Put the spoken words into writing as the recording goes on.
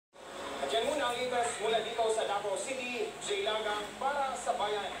latest mula dito sa Davao City, J. Lagang para sa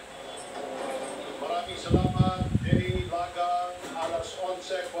bayan. Maraming salamat, J. Lagang, alas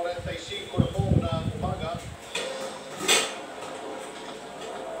 11:45 na po ng umaga.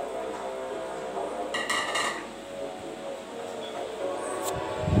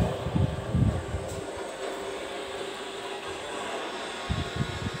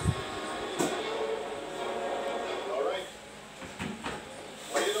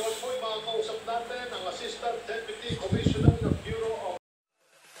 Assistant Deputy Commissioner ng Bureau of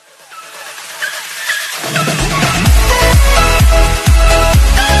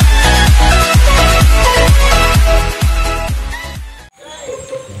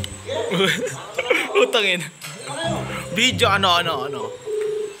Utangin. Video ano.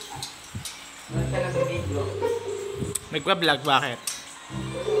 Nagpa-vlog bakit?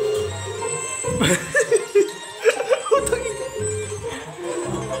 Utangin.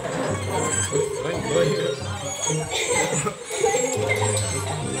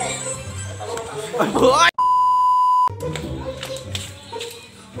 Boy.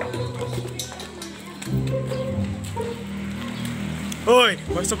 Hoy,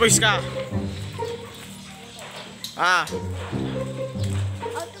 magsa-voice ka. Ah.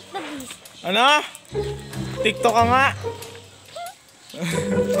 Ano? TikTok ka nga.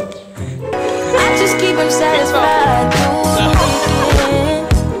 I just keep them satisfied.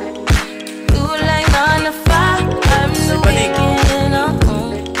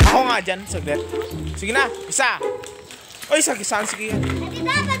 Ako nga dyan, saglit. Sige na, isa. Oy, saan sige yan? Di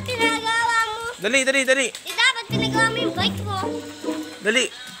dapat pinagawa mo. Dali. Di dapat pinagawa mo yung bike mo.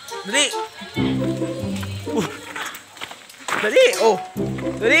 Dali. Dali, oh.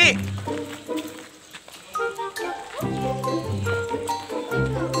 Dali.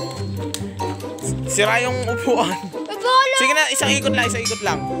 Sira yung upuan. Sige na, isang ikot lang.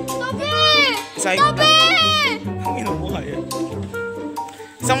 Tabi! Ang inubuha yan.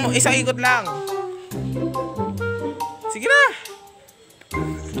 Isang ikot lang. Sige na.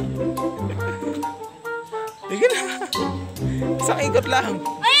 Isang ikot lang.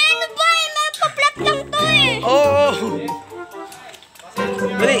 Ay, ano ba? May pa-flat lang to eh. Oo.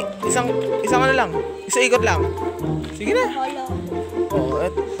 Dali, isang ano lang. Isang ikot lang. Sige na. Oo,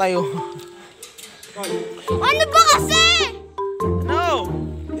 tayo. Ano ba kasi? No!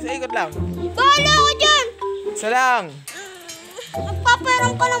 Isang ikot lang. Bahala ko dyan. Isa lang.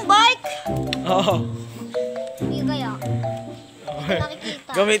 Nagpaperang ka ng bike. Oo. Hindi kaya. Hindi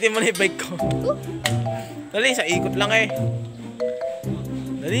nakikita. Gamitin mo na yung bike ko. Dali, isang ikot lang eh.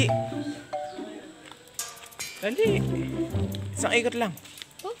 Dali. Isang ikot lang.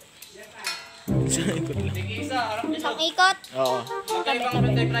 Isang ikot lang. Isang ikot? Oo.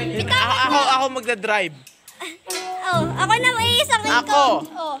 Ako magdadrive. Oh, ako na may isang ikot. Ako.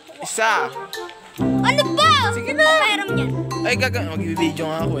 Oh. Isa. Ano ba? Sige na. Paperam yan. Ay, mag-video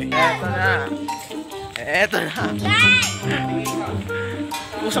nga ako eh. Eto na. Ay!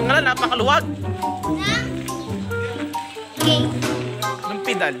 Pusang nga lang, napakaluwag. Okay. Ng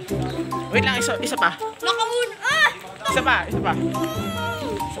pedal. Wait lang, isa pa. Nakamun. Ah! Isa pa.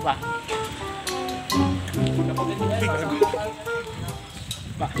 Pa.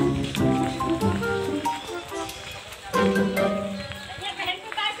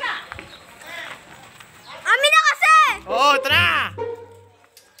 Amin na kasi! Oo, ito na!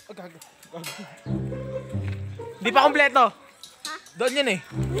 Di pa kompleto. Ha? Doon yan eh.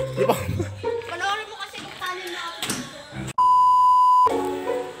 Di pa. Panoorin mo kasi kung paano na ako.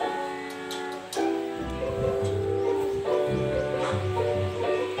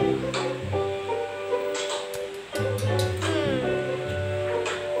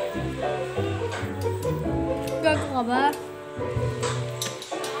 Gago ka ba?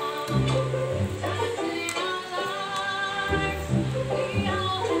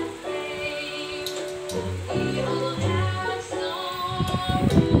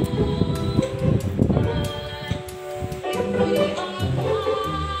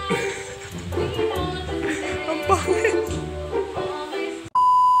 Ang pangit.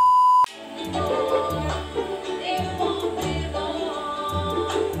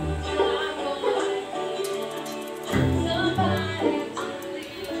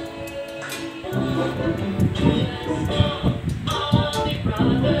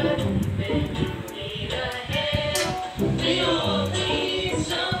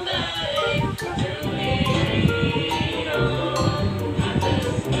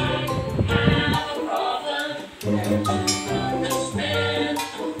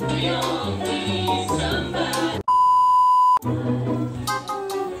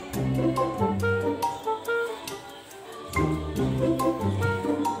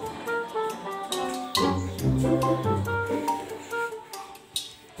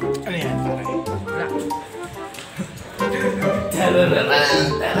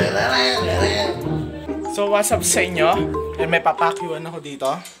 So what's up sa inyo? And may papakyuan ako dito.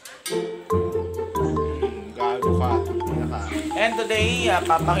 Gago ka. And today,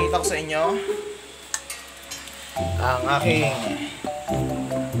 papakita ko sa inyo ang aking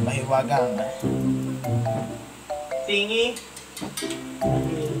mahiwagang tingi.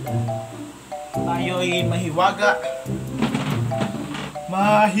 Tayo'y mahiwaga.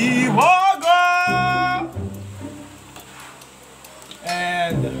 Mahiwaga!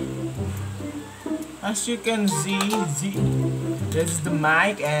 And as you can see, this is the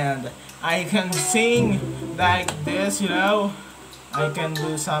mic, and I can sing like this, you know. I can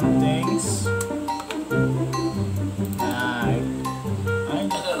do some things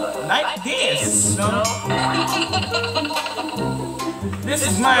like this, you know. This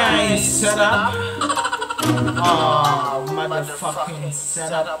is my setup. Oh, motherfucking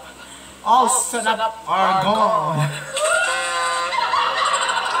setup. All setup are gone.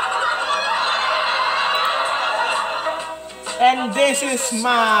 And this is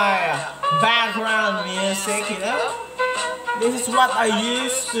my background music, you know. This is what I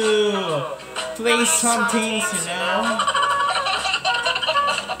use to play some things, you know.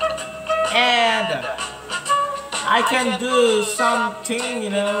 And I can do something, you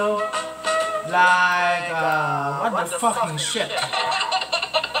know, like what the fucking shit.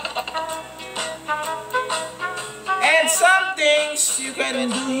 And some things you can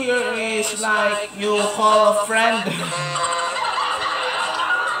do here is like you call a friend.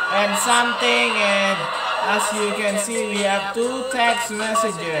 And something, and as you can see, we have 2 text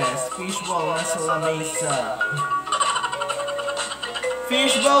messages. Fishbowl nasa lamesa.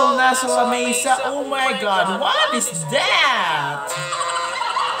 Fishbowl nasa lamesa. Oh my god, what is that?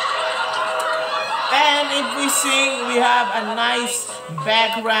 And if we sing, we have a nice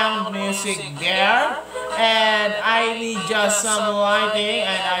background music there. And I need just some lighting,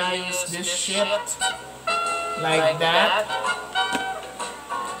 and I use this shit like that.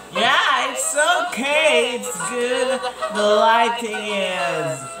 Yeah, it's okay, it's good. The lighting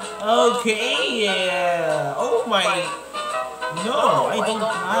is okay, yeah. Oh my, no, I don't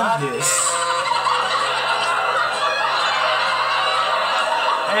want this.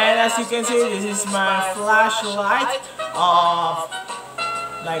 And as you can see, this is my flashlight of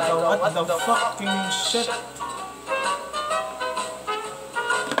like a what the fucking shit.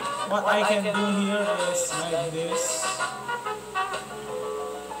 What I can do here is like this.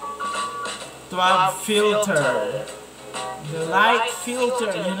 To have filter, the light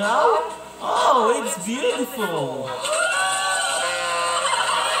filter, you know. Oh, it's beautiful.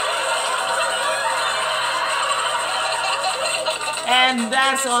 And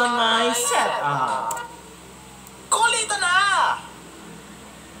that's on my setup. Kulito na!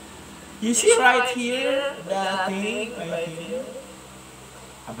 You see right here, that thing right here.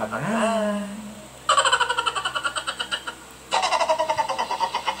 Abangan.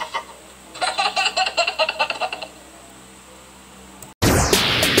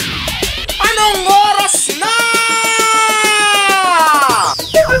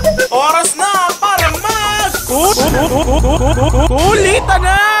 Oras na para kulitan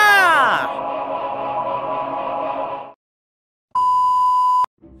na!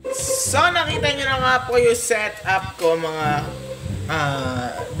 So nakita nyo na nga po yung setup ko, mga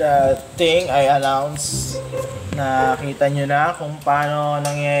the thing I announced. Nakita nyo na kung paano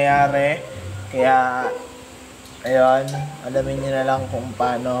nangyayari. Kaya ayun, alamin nyo na lang kung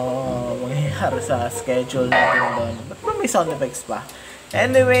paano mangyayari sa schedule natin doon. Ba't ba may sound effects pa?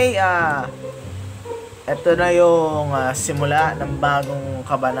 Anyway, ito na yung simula ng bagong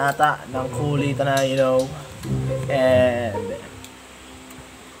kabanata ng kulitan na, you know. And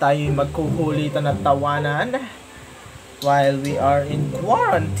tayo'y magkukulitan at tawanan while we are in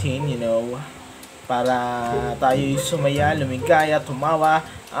quarantine, you know. Para tayo'y sumaya, lumigaya, tumawa,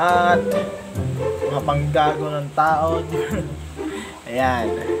 at mga panggago ng tao. Ayan.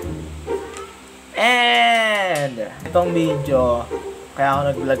 And itong video, kaya ako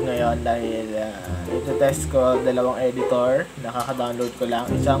nag-vlog ngayon dahil ito-test ko 2 editor. Nakaka-download ko lang.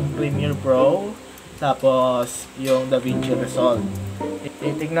 Isang Premiere Pro, tapos yung Vinci Resolve.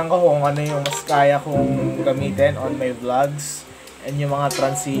 Titignan ko kung ano yung mas kaya kong gamitin on my vlogs and yung mga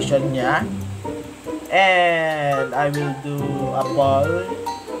transition niya. And I will do a poll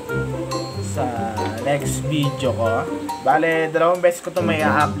sa next video ko. Bale, 2 beses ko ito may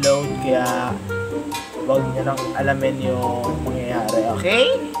upload, kaya huwag nyo nang alamin yung mangyayari,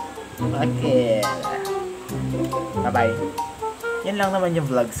 okay? Okay. Bye-bye. Yan lang naman yung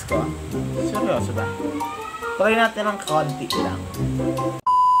vlogs ko. Seryoso ba? Try natin ng konti lang.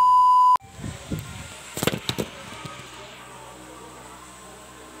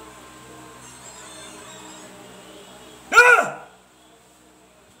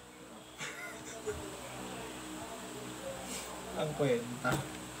 kwenta.